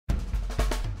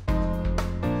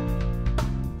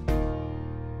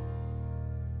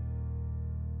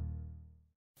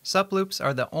Suploops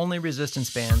are the only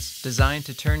resistance bands designed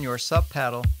to turn your SUP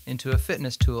paddle into a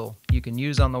fitness tool you can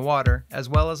use on the water as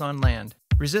well as on land.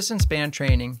 Resistance band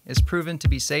training is proven to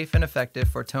be safe and effective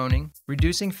for toning,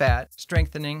 reducing fat,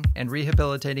 strengthening, and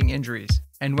rehabilitating injuries.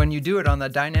 And when you do it on the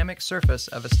dynamic surface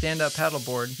of a stand-up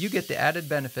paddleboard, you get the added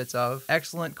benefits of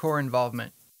excellent core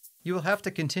involvement. You will have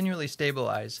to continually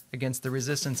stabilize against the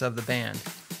resistance of the band,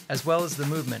 as well as the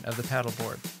movement of the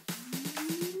paddleboard.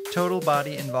 Total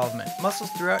body involvement. Muscles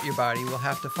throughout your body will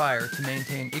have to fire to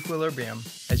maintain equilibrium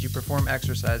as you perform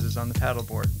exercises on the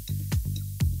paddleboard.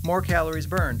 More calories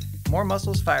burned. More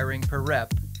muscles firing per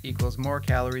rep equals more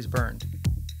calories burned.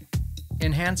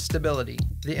 Enhanced stability.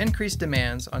 The increased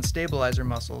demands on stabilizer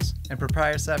muscles and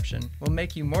proprioception will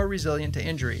make you more resilient to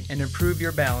injury and improve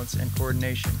your balance and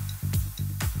coordination.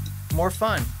 More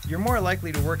fun. You're more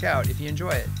likely to work out if you enjoy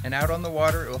it, and out on the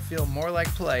water it will feel more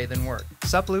like play than work.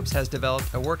 Suploops has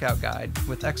developed a workout guide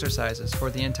with exercises for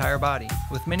the entire body,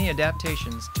 with many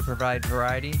adaptations to provide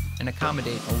variety and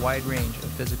accommodate a wide range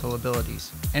of physical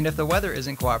abilities. And if the weather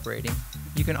isn't cooperating,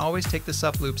 you can always take the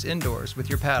Suploops indoors with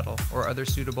your paddle or other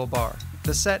suitable bar.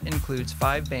 The set includes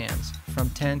 5 bands from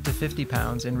 10 to 50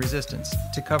 pounds in resistance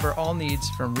to cover all needs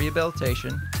from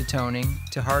rehabilitation to toning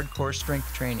to hardcore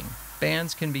strength training.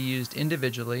 Bands can be used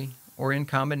individually or in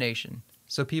combination,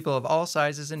 so people of all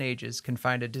sizes and ages can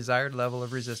find a desired level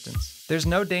of resistance. There's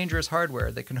no dangerous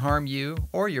hardware that can harm you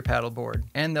or your paddleboard,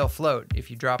 and they'll float if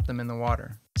you drop them in the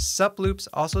water. Suploops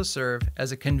also serve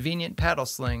as a convenient paddle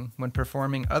sling when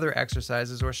performing other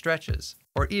exercises or stretches,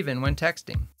 or even when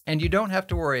texting. And you don't have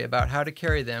to worry about how to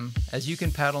carry them, as you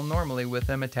can paddle normally with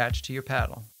them attached to your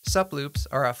paddle. Suploops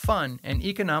are a fun and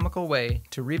economical way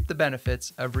to reap the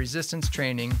benefits of resistance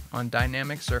training on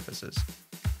dynamic surfaces.